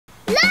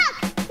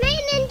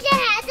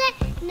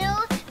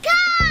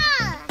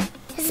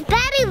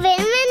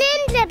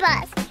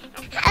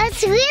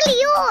It's really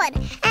old.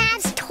 It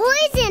has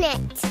toys in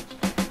it.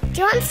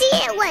 Do you want to see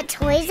what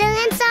toys are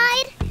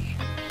inside?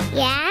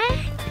 Yeah?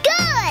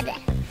 Good!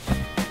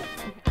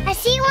 I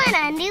see one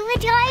under the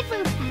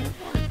drive-thru.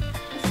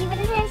 You see what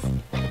it is?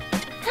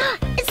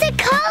 It's a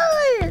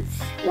colors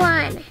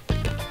one.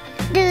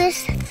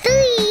 There's 3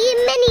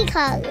 mini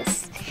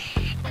colors.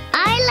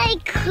 I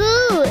like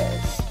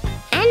Cruz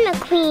and the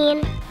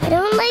Queen. I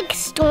don't like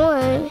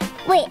Storm.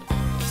 Wait,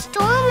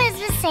 Storm is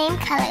the same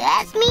color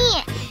as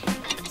me.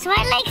 So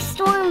I like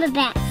Storm the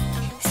best.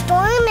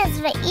 Storm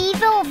is the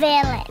evil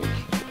villain.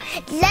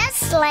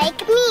 Just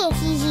like me,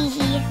 hee hee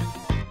hee.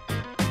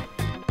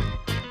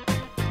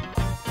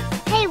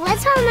 Hey,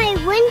 what's on my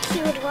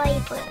windshield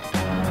wiper?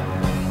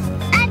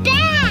 A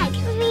bag!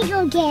 Let me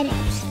go get it.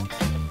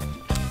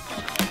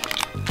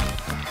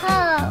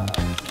 Oh,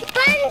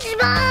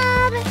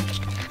 SpongeBob!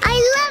 I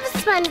love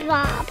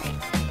SpongeBob.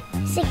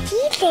 It's a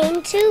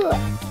keychain too.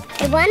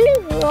 I wonder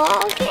who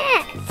I'll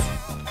get.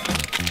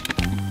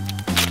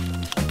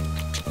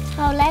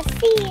 Oh, let's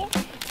see.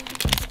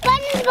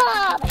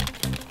 SpongeBob!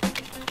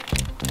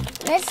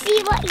 Let's see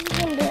what he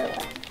can do.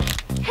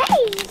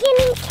 Hey, he's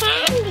getting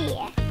candy.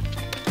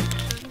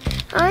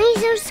 Oh, he's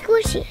so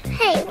squishy.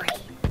 Hey,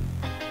 wait.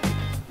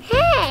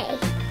 Hey,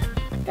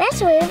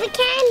 that's where the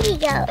candy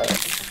goes.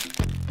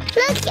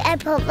 Look, I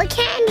put the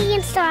candy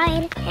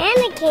inside, and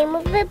it came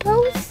with a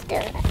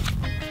poster.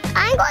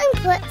 I'm going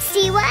to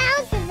see what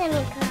else is in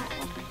the car.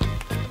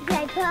 I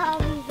put all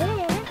these in.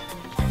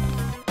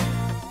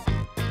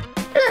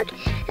 Look,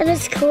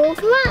 it's a cool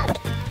clock.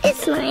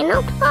 It's 9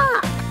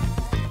 o'clock.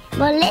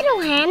 My little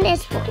hand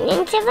is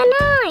pointing to the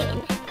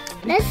 9.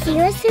 Let's see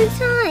what's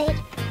inside.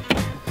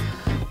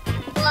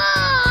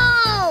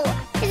 Whoa!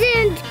 It's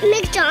a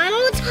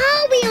McDonald's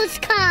Hot Wheels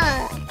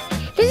car.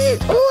 This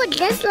is old,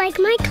 just like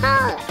my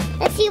car.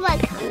 Let's see what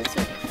comes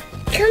with.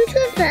 It comes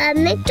with a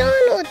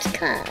McDonald's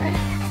car.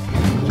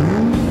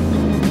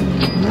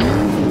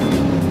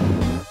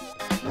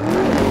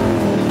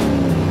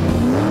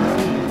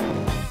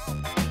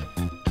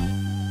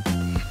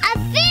 A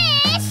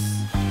fish!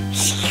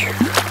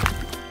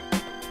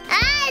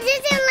 It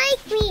doesn't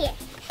like me.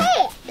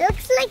 Hey, it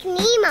looks like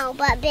Nemo,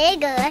 but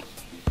bigger.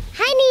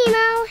 Hi,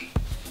 Nemo.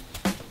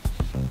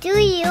 Do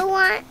you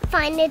want to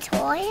find a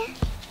toy?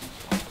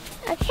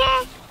 Okay.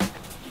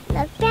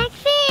 Look back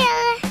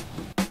there.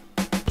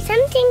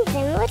 Something's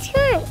in the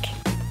trunk.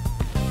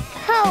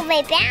 Oh,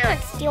 they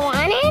bounced. Do you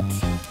want it?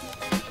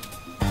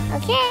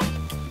 Okay.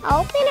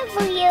 I'll open it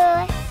for you.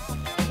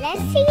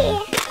 Let's see.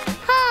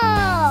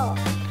 Oh,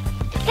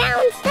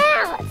 bounced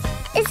out.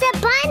 It's a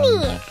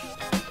bunny.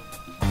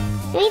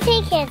 Let me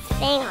take his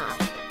thing off.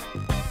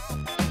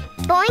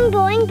 Boing,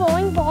 boing,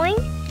 boing, boing.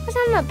 What's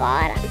on the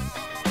bottom?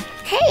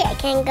 Hey, I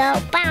can go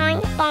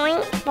boing,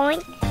 boing,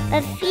 boing.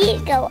 The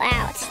feet go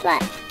out.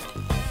 Look.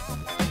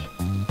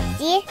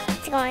 See?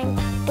 It's going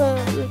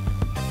boom.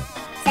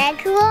 Is that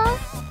cool?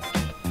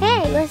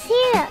 Hey, what's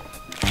here?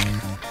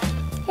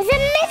 It's a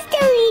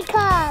mystery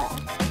car.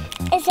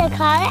 It's a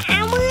car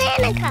and we're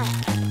in a car.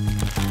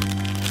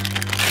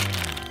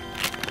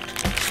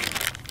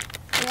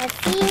 Let's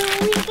see who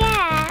we got.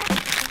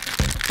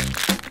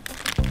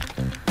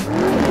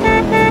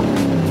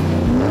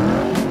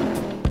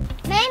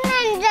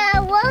 Ninja,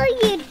 what are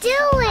you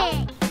doing?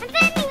 I'm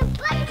finding a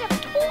bunch of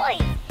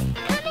toys.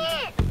 Come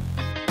in.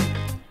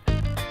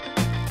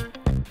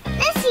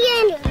 Let's see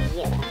under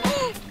here.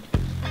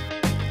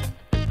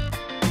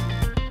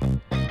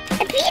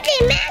 A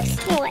pjmasks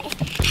toy.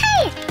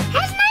 Hey,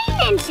 that's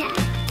Ninja.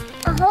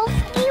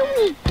 Hopefully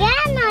we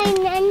get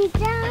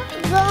Ninja.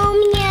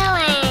 Romeo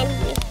and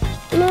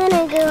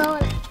Luna Girl.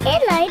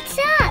 It lights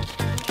up.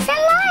 It's a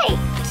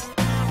light.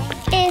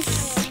 It's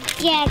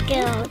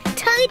Gekko.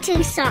 Tomato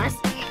sauce.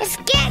 It's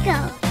Gekko.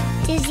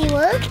 Does he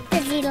work?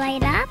 Does he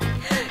light up?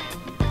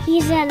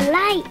 He's a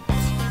light.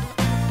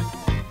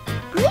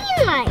 Green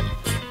light.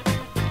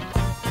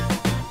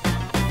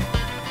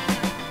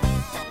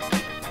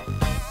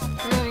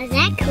 Oh, is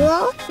that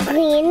cool?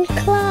 Green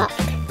clock.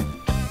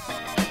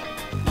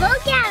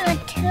 Look at the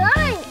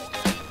trunk.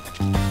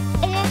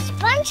 It's a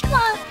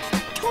SpongeBob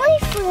toy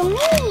for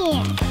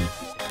me.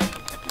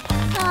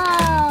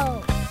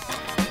 Oh,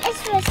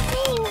 it's the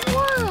same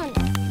one.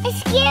 It's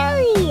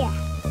scary.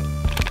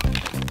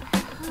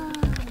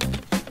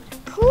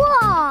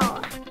 Cool.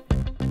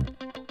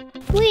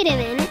 Wait a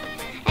minute.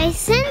 I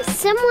sense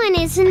someone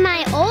is in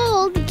my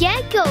old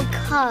Gekko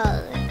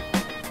car.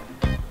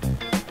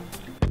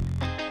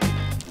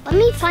 Let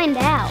me find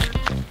out.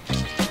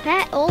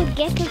 That old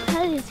Gekko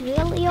car is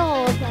really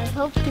old. I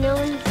hope no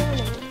one's in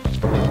it.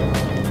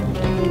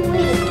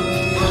 Wait.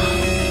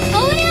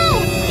 Oh no!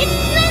 It's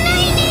the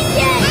Night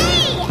Ninja!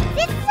 Hey!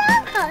 This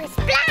circle is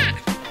black!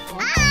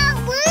 Uh-oh!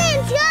 We're in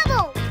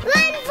trouble!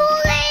 Run for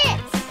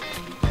it!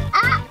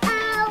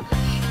 Uh-oh!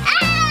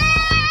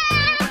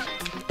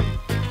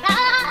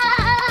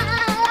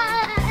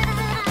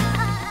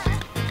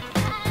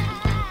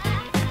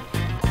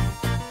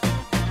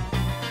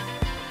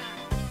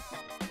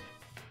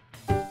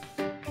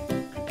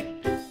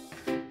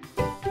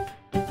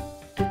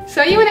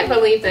 So you wouldn't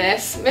believe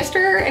this.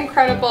 Mr.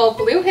 Incredible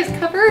blew his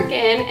cover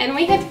again and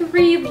we had to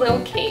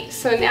relocate.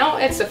 So now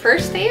it's the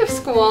first day of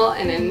school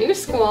in a new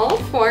school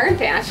for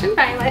Dash and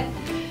Violet.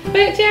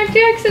 But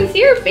Jack, since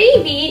you're a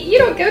baby, you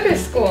don't go to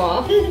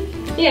school.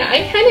 Yeah,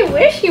 I kind of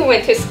wish you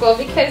went to school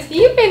because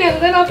you've been a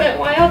little bit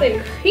wild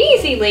and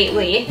crazy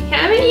lately,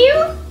 haven't you?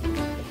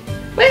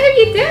 What have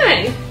you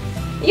done?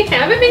 You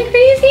haven't been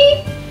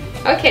crazy?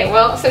 Okay,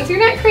 well, since you're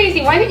not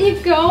crazy, why don't you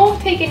go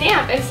take a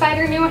nap inside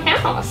our new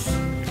house?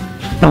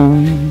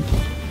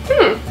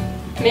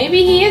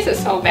 Maybe he isn't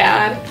so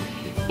bad.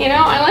 You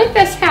know, I like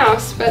this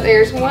house, but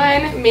there's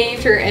one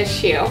major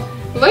issue.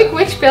 Look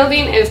which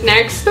building is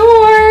next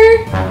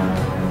door.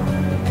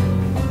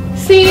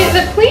 See,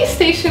 the police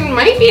station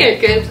might be a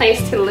good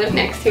place to live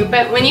next to,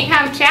 but when you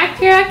have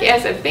Jack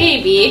as a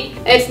baby,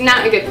 it's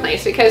not a good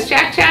place because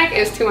Jack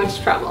is too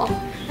much trouble.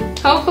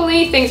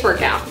 Hopefully things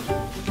work out.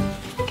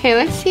 Okay,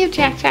 let's see if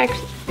Jack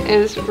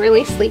is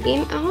really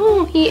sleeping.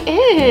 Oh, he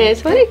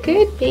is. What a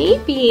good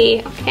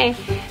baby. Okay,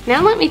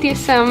 now let me do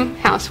some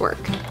housework.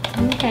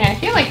 Okay, I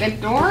feel like the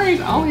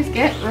doors always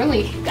get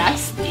really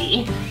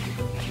dusty.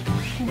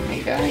 There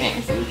we go,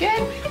 nice and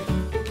good.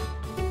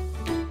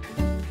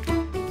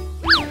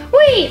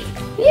 Wait,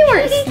 you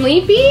weren't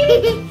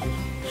sleeping?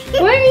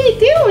 What are you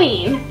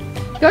doing?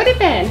 Go to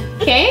bed,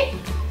 okay?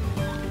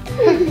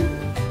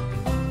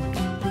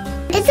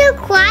 It's a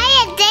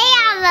quiet day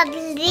at the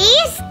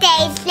police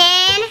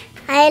station.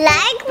 I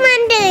like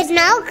when there's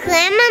no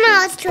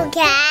criminals to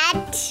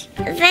catch.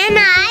 Then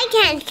I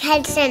can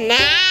catch a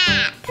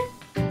nap.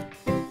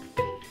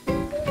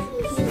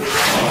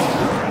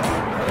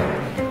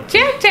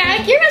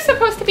 Jack, you're not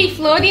supposed to be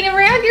floating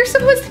around. You're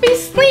supposed to be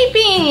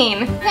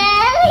sleeping.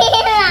 Sorry,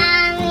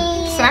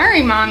 Mommy.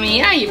 Sorry, Mommy.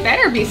 Yeah, you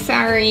better be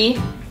sorry.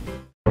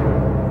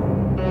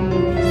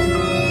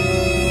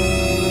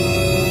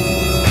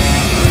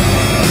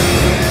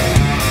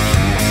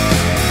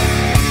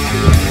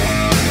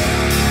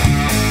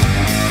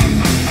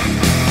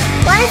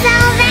 What's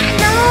all that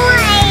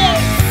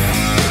noise?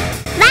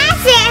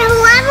 That's it.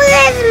 Whoever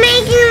is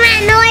making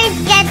that noise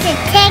gets a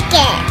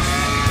ticket.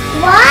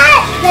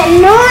 What? The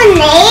new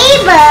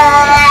neighbor.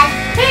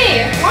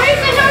 Hey, why is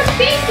the house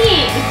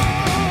shaking?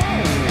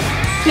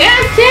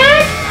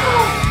 Jack?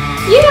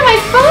 You have my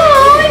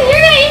phone. You're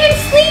not even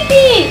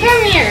sleeping.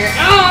 Come here.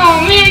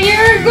 Oh man,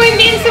 you're going to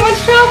be in so much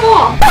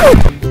trouble.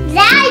 Is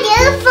that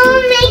your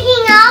phone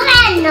making all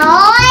that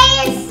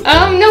noise?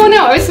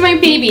 No, it was my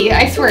baby,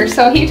 I swear.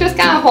 So he just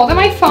got a hold of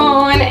my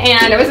phone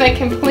and it was a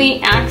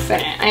complete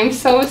accident. I'm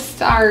so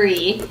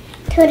sorry.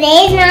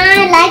 Today's not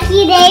a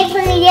lucky day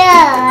for you.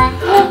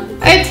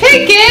 A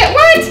ticket?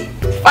 What?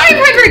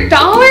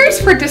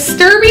 $500 for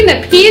disturbing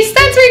the peace?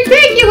 That's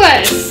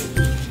ridiculous.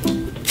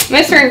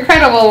 Mr.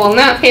 Incredible will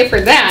not pay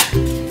for that.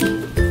 You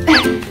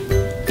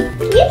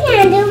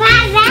can't do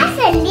that. That's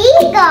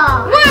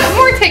illegal. What?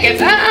 More tickets?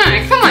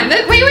 Come on.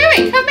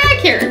 Wait. Come back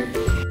here.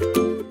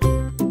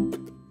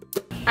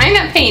 I'm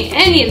not paying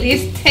any of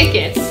these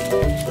tickets.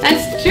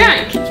 That's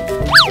junk.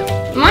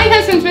 My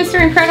husband's Mr.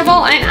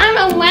 Incredible and I'm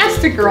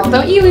Elastigirl.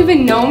 Don't you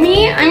even know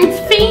me? I'm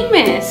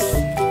famous.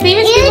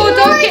 Famous people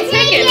don't get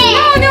tickets.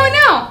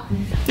 No.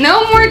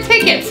 No more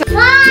tickets.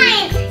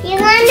 Fine.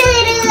 You're under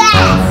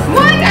arrest.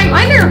 What? I'm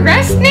under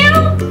arrest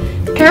now?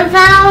 Come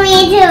follow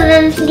me to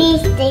the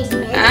police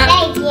station.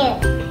 Thank you.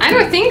 I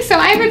don't think so.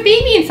 I have a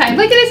baby inside.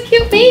 Look at this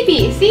cute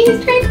baby. See, he's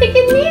trying to take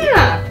a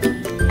nap.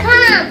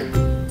 Come.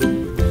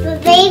 The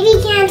baby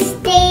can't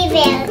stay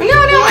there. No,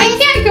 I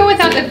can't go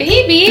without the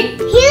baby.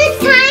 Here's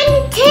tiny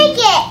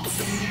tickets.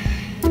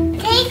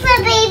 Take the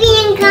baby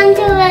and come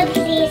to the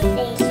police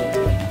station.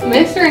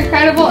 Mr.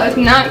 Incredible is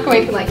not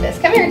going to like this.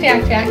 Come here,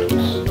 Jack.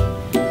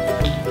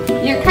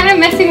 You're kind of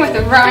messing with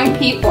the wrong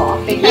people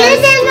because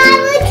Here's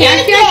another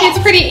ticket. Jack gets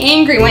pretty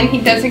angry when he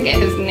doesn't get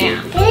his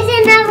nap. Here's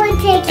another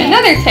ticket.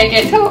 Another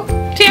ticket. So,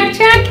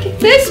 Jack,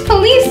 this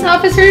police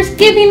officer is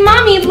giving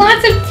Mommy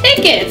lots of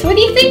tickets. What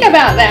do you think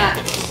about that?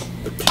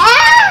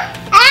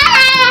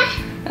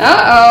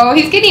 Uh-oh,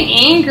 he's getting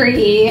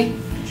angry.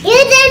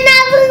 Here's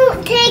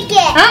another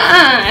ticket.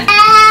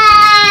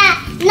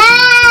 No.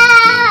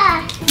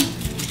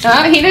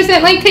 Oh, he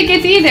doesn't like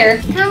tickets either.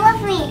 Come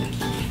with me.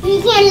 You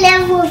can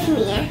live with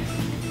me.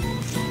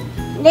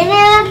 Live in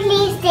a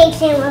police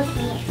station with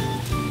me.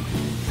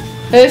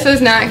 This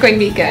is not going to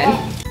be good.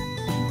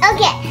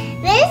 Okay,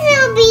 this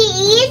will be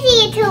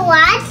easy to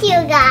watch,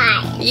 you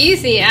guys.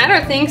 Easy? I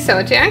don't think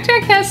so. Jack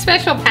has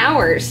special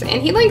powers,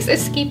 and he likes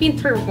escaping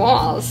through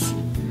walls.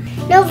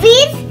 No,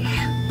 these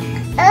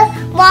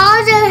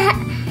walls are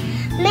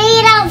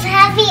made of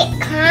heavy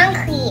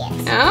concrete.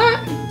 Oh,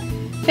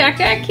 Jack,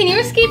 can you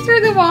escape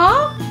through the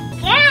wall?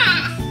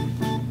 Yeah.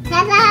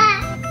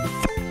 Ta-da.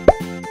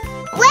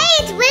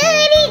 Wait, where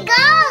did he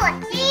go?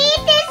 Did he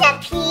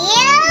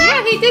disappear?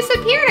 Yeah, he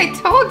disappeared, I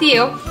told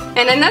you.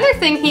 And another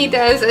thing he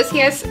does is he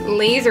has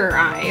laser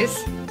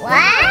eyes.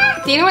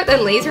 What? Do you know what the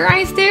laser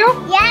eyes do?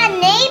 Yeah,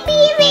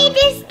 maybe they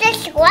just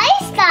destroy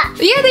stuff.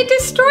 Yeah, they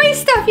destroy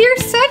stuff. You're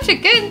such a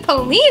good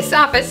police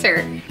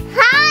officer.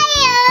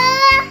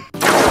 Fire!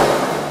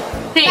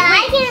 Hey,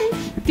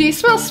 wait. Do you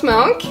smell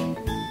smoke?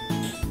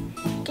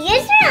 Do you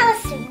smell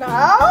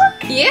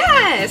smoke?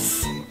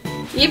 Yes.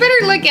 You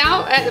better look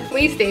out at the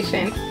police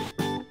station.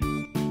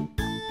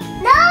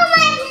 No,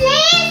 my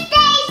police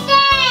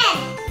station!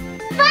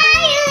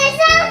 Fire! It's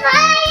on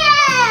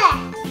fire!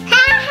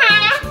 Haha!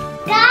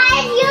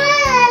 Guys, you're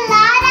in a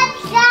lot of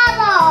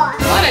trouble.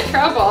 A lot of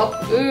trouble.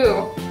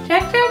 Ooh.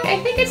 Jack, I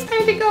think it's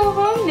time to go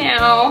home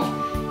now.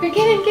 Get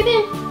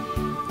in.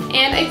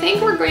 And I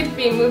think we're going to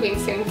be moving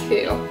soon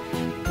too.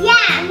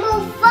 Yeah,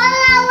 move far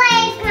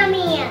away from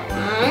here.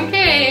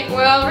 Okay,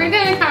 well, write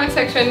down in the comment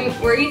section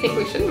where you think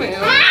we should move.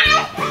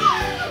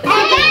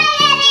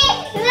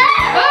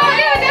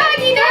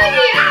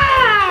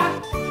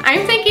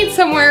 I'm thinking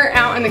somewhere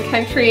out in the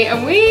country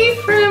away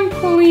from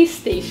police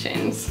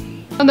stations.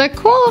 The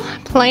cool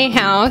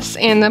playhouse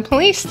and the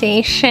police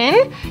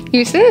station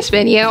used in this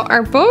video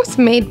are both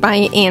made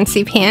by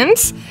Ansi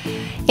Pants.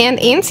 And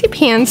Ansi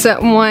Pants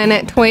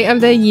won Toy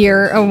of the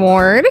Year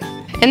award.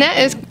 And that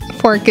is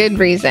for good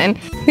reason.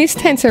 These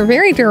tents are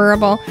very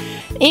durable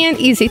and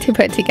easy to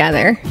put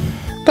together.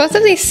 Both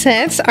of these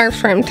sets are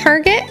from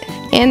Target,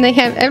 and they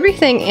have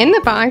everything in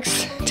the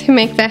box to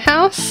make the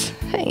house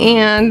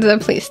and the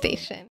police station.